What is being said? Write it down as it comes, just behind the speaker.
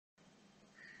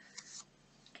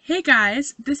Hey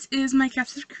guys, this is my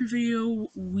capsule crew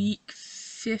video week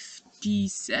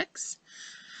 56.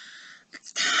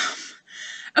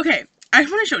 Okay, I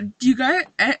just want to show, do you guys,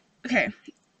 okay,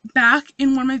 back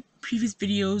in one of my previous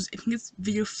videos, I think it's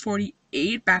video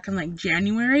 48, back in like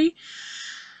January,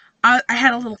 I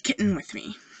had a little kitten with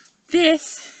me.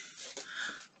 This,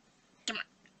 come on,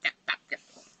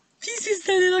 he's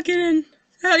the little kitten,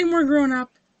 slightly more grown up.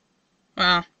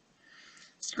 Well,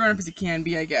 as grown up as he can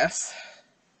be, I guess.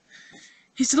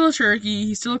 He's still a turkey,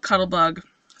 he's still a cuddle bug,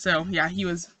 so yeah, he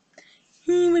was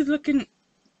looking.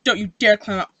 Don't you dare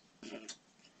climb up.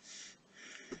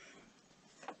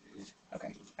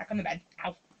 Okay, back on the bed.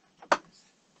 Ow.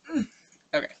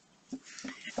 Okay.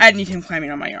 I didn't need him climbing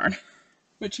on my yarn,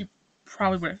 which he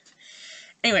probably would have.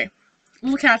 Anyway,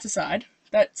 little cat's aside.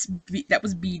 That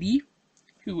was Beady,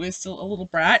 who is still a little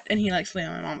brat, and he likes to lay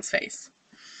on my mom's face.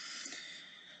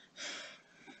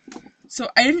 So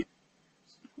I didn't.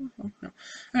 Oh, no.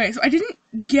 Okay, so I didn't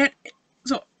get.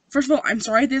 So first of all, I'm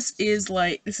sorry. This is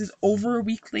over a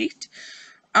week late.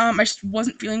 I just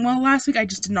wasn't feeling well last week. I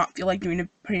just did not feel like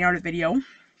putting out a video.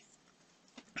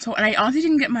 So, and I honestly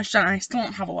didn't get much done, and I still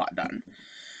don't have a lot done.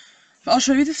 But I'll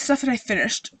show you the stuff that I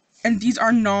finished, and these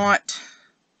are not.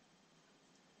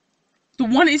 The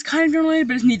one is kind of related,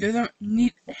 but it's neither of them.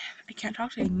 I can't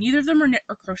talk today. Neither of them are knit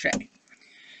or crochet.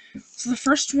 So the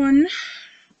first one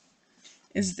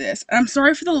is this. And I'm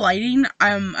sorry for the lighting.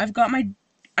 I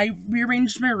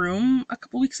rearranged my room a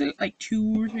couple weeks ago, like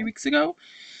 2 or 3 weeks ago,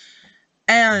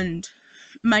 and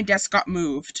my desk got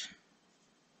moved.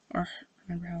 Or I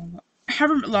remember how long.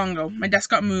 However long ago, my desk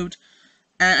got moved,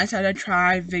 and I decided I'd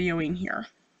try videoing here.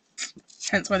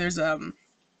 Hence why there's a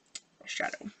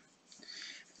shadow.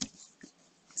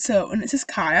 So, and this is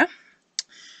Kaya.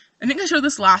 I think I showed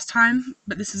this last time,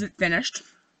 but this isn't finished.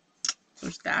 So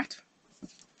there's that.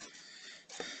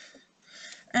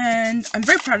 And I'm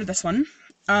very proud of this one.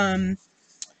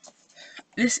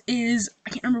 This is, I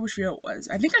can't remember which video it was.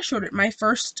 I think I showed it, my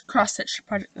first cross-stitch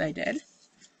project that I did.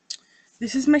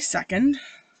 This is my second.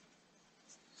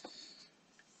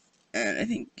 And I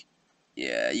think,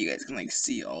 yeah, you guys can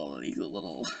see all of these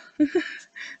little,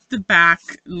 the back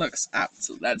looks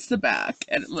so that's the back,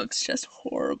 and it looks just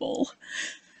horrible.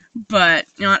 But,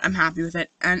 you know what, I'm happy with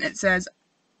it. And it says,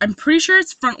 I'm pretty sure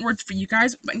it's frontwards for you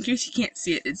guys, but in case you can't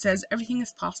see it, it says, everything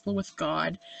is possible with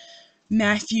God.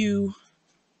 Matthew.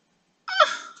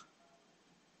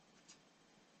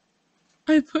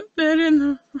 I put that in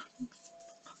the...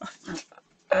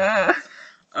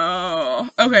 oh,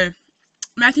 okay.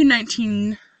 Matthew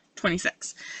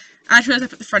 19:26. I realized I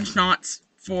put the French knots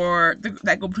for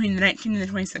that go between the 19 and the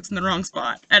 26 in the wrong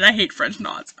spot, and I hate French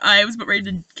knots. I was about ready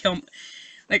to kill me.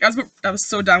 I was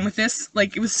so done with this.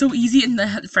 It was so easy, and then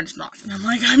I had the French knots, and I'm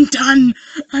like, I'm done.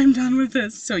 I'm done with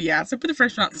this. So yeah, so I put the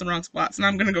French knots in the wrong spots, and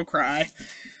I'm gonna go cry.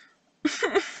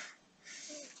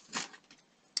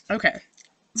 Okay,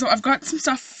 so I've got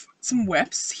some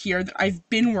whips here that I've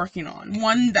been working on.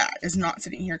 One that is not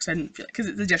sitting here because I didn't feel it, because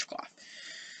it's a dishcloth.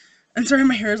 I'm sorry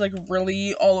my hair is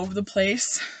really all over the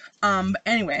place. But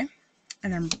anyway,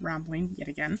 and I'm rambling yet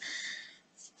again.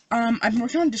 I've been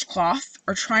working on dishcloth,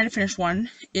 or trying to finish one.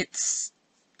 It's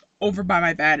over by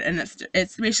my bed, and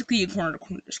it's basically a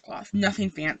corner-to-corner dishcloth. Nothing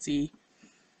fancy.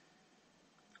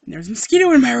 And there's a mosquito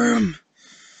in my room!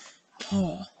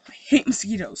 Oh, I hate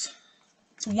mosquitoes.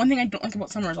 So one thing I don't like about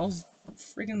summer is all those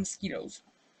friggin' mosquitoes.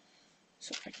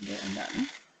 So if I can get it undone.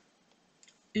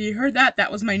 If you heard that,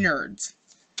 that was my nerds.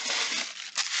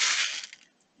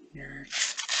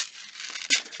 Nerds.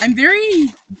 I'm very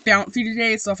bouncy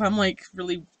today, so if I'm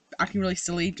really acting really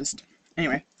silly, just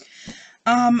anyway.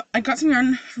 I got some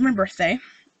yarn for my birthday,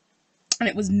 and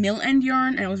it was mill end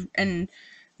yarn, and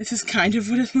this is kind of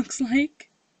what it looks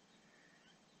like.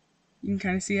 You can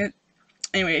kind of see it.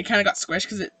 Anyway, it kind of got squished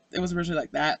because it was originally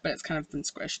like that, but it's kind of been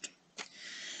squished.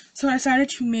 So I decided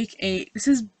to make this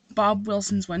is Bob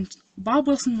Wilson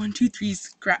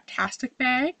 123's Scraptastic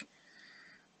bag.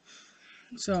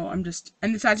 So and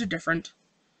the sides are different.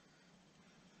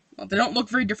 Well, they don't look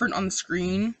very different on the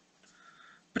screen,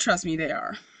 but trust me, they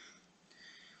are.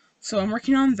 So I'm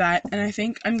working on that, and I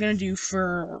think I'm gonna do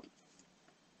for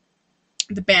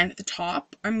the band at the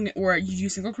top, or you do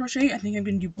single crochet, I think I'm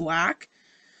gonna do black.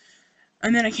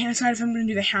 And then I can't decide if I'm going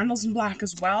to do the handles in black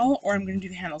as well, or I'm going to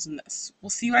do the handles in this. We'll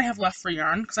see what I have left for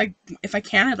yarn, because if I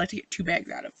can, I'd like to get 2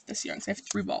 bags out of this yarn, because I have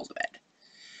 3 balls of it.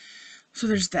 So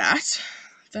there's that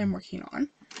I'm working on.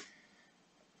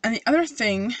 And the other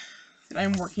thing that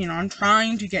I'm working on,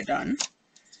 trying to get done,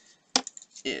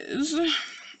 is, I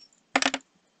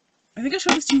think I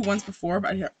showed this to you once before,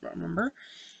 but I don't remember,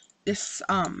 this,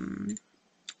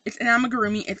 It's an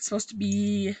amigurumi. It's supposed to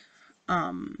be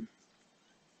an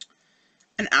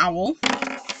owl,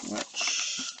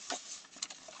 which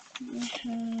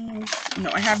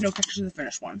I have no pictures of the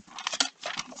finished one.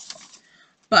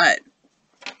 But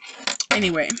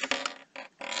anyway,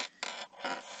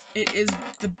 it is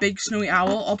the big snowy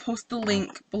owl. I'll post the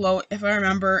link below if I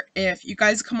remember. If you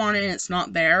guys come on and it's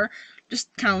not there,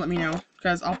 just kind of let me know,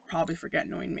 because I'll probably forget,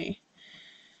 knowing me.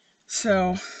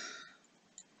 So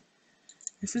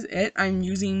this is it. I'm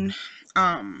using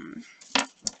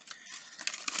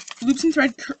Loops and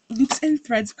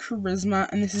Threads Charisma,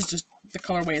 and this is just, the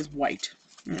colorway is white,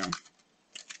 you know.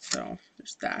 So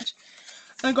there's that.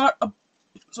 I got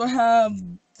so I have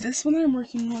this one that I'm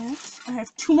working with. I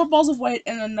have 2 more balls of white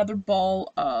and another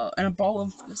ball, and a ball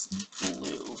of this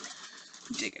blue.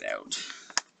 Dig it out.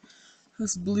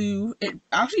 This blue, it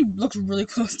actually looks really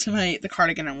close to the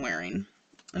cardigan I'm wearing.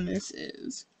 And this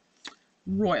is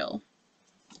Royal.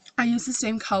 I used the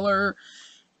same color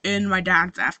in my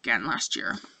dad's Afghan last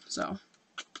year. So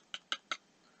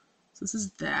this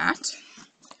is that.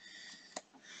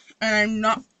 And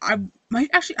I might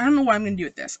actually, I don't know what I'm going to do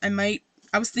with this.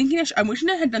 I was thinking, I'm wishing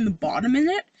I had done the bottom in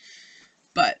it,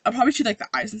 but I'll probably do like the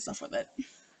eyes and stuff with it.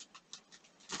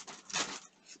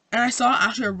 And I saw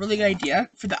actually a really good idea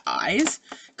for the eyes,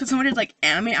 because someone did like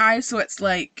anime eyes, so it's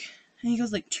like, I think it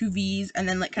was like 2 V's and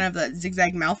then like kind of the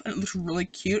zigzag mouth, and it looks really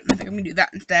cute, and I think I'm going to do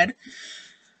that instead.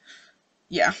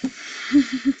 Yeah.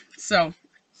 So,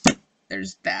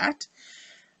 there's that.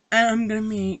 And I'm going to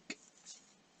make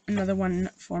another one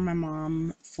for my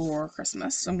mom for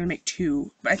Christmas. So I'm going to make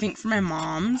 2. But I think for my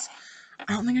mom's,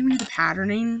 I don't think I'm going to do the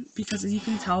patterning, because as you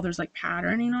can tell, there's like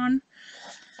patterning on.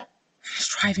 It's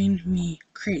driving me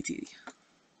crazy.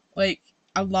 Like,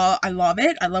 I love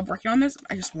it. I love working on this.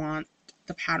 I just want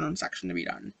the pattern section to be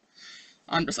done.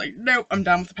 I'm just like, nope, I'm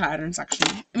done with the pattern section.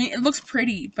 I mean, it looks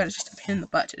pretty, but it's just a pain in the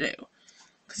butt to do.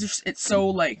 Because it's so,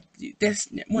 like, this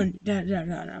one,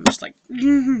 I'm just like,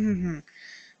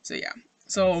 so yeah.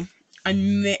 So,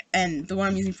 and the one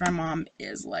I'm using for my mom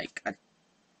is, like, a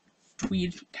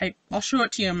tweed type. I'll show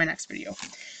it to you in my next video.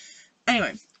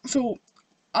 Anyway, so,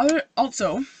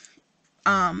 also,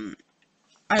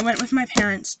 I went with my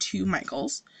parents to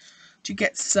Michael's to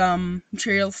get some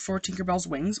material for Tinkerbell's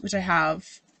wings, which I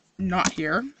have not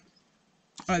here,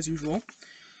 as usual.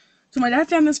 So my dad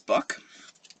found this book.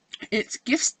 It's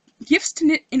Gifts to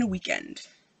Knit in a Weekend.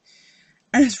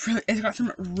 And it's got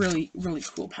some really, really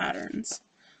cool patterns.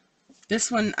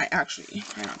 This one I actually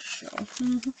try not to show.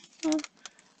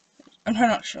 I'm trying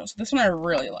not to show. So this one I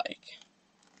really like.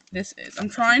 I'm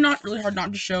trying really hard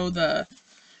not to show the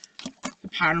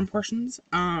pattern portions.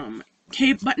 Button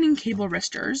and cable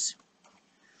wristers.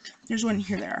 There's one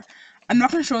here there. I'm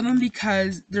not going to show them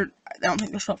because I don't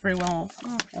think they'll show up very well.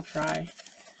 Oh, I'll try.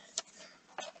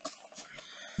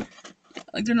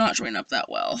 Like, they're not showing up that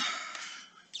well.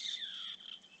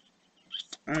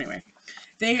 Anyway,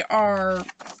 they are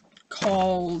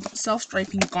called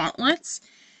self-striping gauntlets,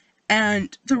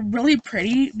 and they're really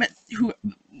pretty, but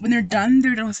when they're done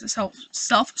with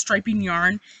self-striping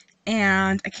yarn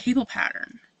and a cable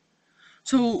pattern.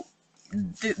 So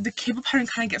the cable pattern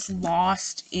kind of gets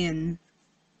lost in.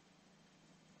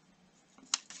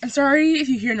 I'm sorry if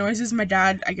you hear noises. My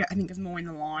dad, I think, is mowing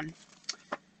the lawn.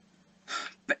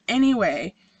 But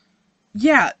anyway,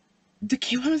 yeah, the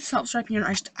cable pattern with self-striping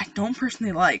yarn, I don't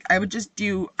personally like. I'd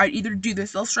either do the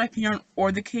self-striping yarn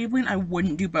or the cabling. I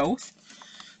wouldn't do both.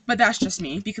 But that's just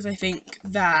me, because I think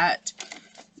that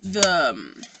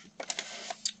the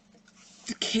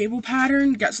cable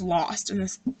pattern gets lost in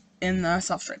the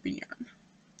self-striping yarn.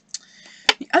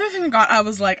 The other thing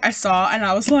I saw, and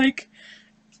I was like,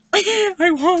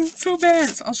 I want it so bad.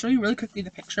 So I'll show you really quickly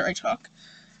the picture I took.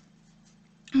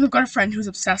 I've got a friend who's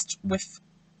obsessed with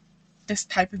this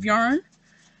type of yarn.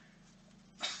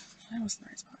 That was a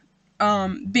nice spot.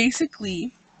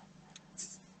 Basically,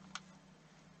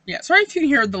 yeah, sorry if you can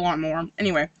hear the lawnmower.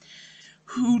 Anyway,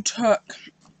 who took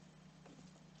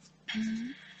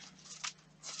here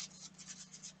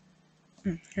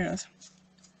it is.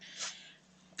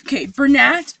 Okay,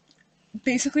 Bernat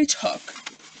basically took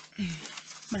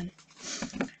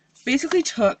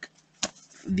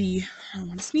the, I don't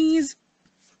want to sneeze.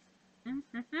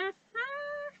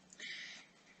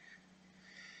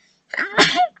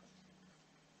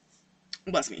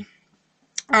 Bless me.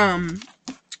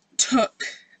 Took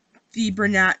the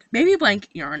Bernat baby blanket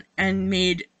yarn and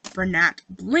made Bernat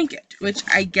blanket, which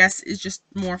I guess is just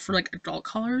more for like adult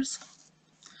colors.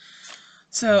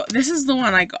 So this is the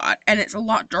one I got, and it's a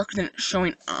lot darker than it's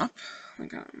showing up.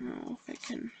 Like, I don't know if I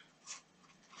can.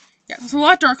 Yeah, it's a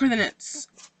lot darker than it's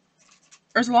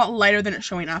or it's a lot lighter than it's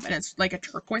showing up, and it's like a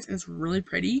turquoise, and it's really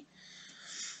pretty.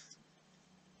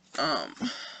 So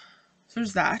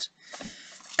there's that.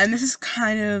 And this is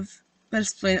kind of the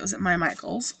display that was at my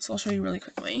Michael's, so I'll show you really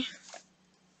quickly.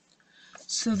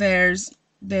 So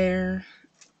they're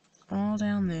all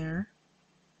down there,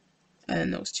 and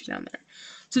then those two down there.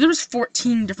 So there was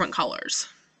 14 different colors,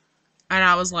 and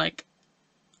I was like,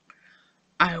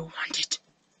 I want it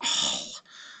all.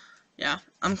 Yeah,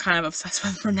 I'm kind of obsessed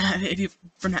with Bernat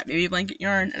baby blanket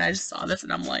yarn, and I just saw this,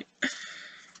 and I'm like,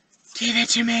 give it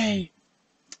to me.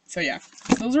 So yeah,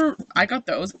 I got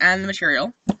those and the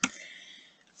material,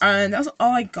 and that was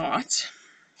all I got.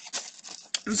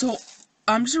 So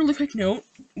just a really quick note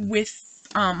with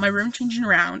my room changing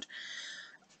around.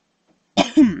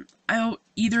 I'll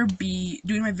either be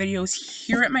doing my videos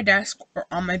here at my desk or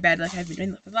on my bed, like I've been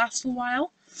doing for the last little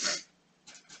while.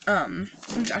 I'm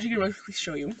just actually gonna really quickly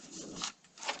show you.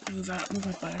 Move my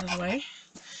butt out of the way.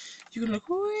 You can look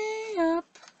way up.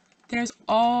 There's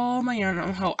all my yarn. I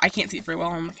don't know how, I can't see it very well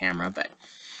on the camera, but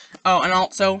oh, and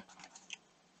also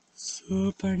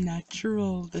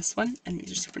Supernatural. This one and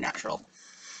these are Supernatural.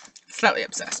 Slightly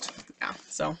obsessed. Yeah.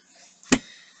 So,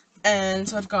 and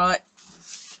so I've got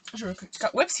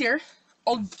whips here.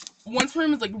 Once my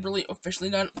room is like really officially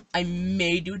done, I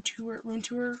may do a room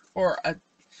tour or a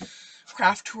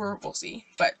craft tour. We'll see.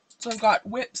 But so I've got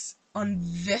whips on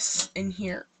this in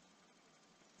here.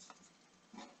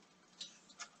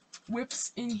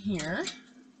 Whips in here.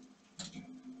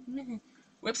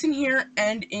 Whips in here,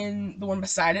 and in the one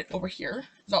beside it over here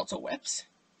is also whips.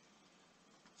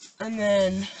 And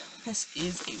then this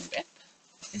is a whip.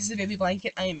 This is a baby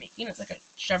blanket I am making. It's like a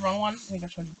chevron one. I think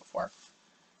I've shown you before.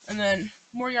 And then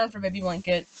more yarn for baby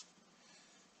blanket.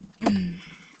 And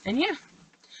yeah.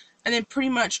 And then pretty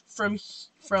much from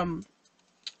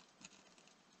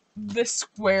this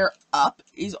square up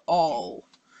is all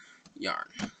yarn.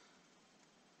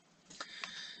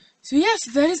 So yes,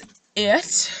 that is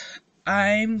it.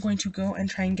 I'm going to go and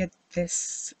try and get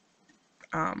this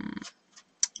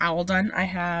owl done. I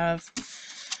have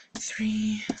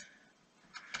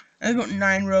about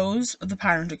 9 rows of the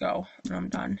pattern to go, and I'm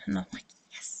done. And I'm like,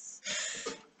 yes,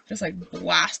 just like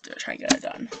blast it, try and get it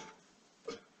done.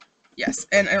 Yes,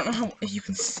 and I don't know if you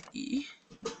can see.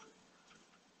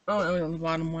 Oh no, it's on the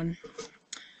bottom one.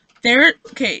 There.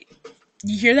 Okay,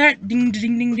 you hear that? Ding,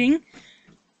 ding, ding, ding.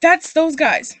 That's those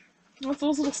guys. That's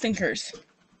those little stinkers.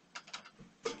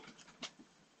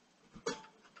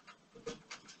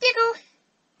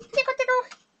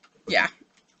 Yeah,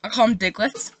 I call them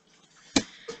Diglets.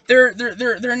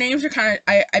 Their names are kind of,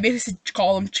 I basically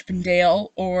call them Chip and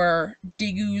Dale or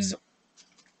Diggets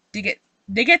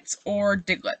or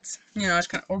Diglets. You know, it's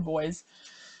kind of, or boys.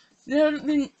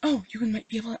 Then oh, you might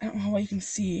be able to, I don't know how you can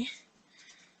see.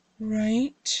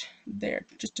 Right there,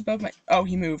 just above my, oh,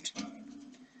 he moved.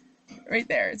 Right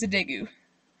there, it's a Diggu.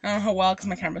 I don't know how well because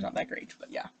my camera's not that great,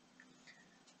 but yeah.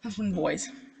 That's one of the boys.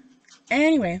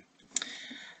 Anyway,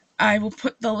 I will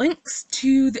put the links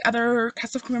to the other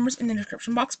cast of crew members in the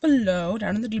description box below,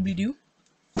 down in the doobly-doo.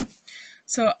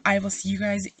 So I will see you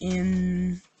guys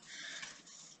in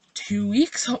 2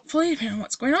 weeks, hopefully, depending on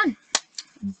what's going on.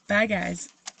 Bye, guys.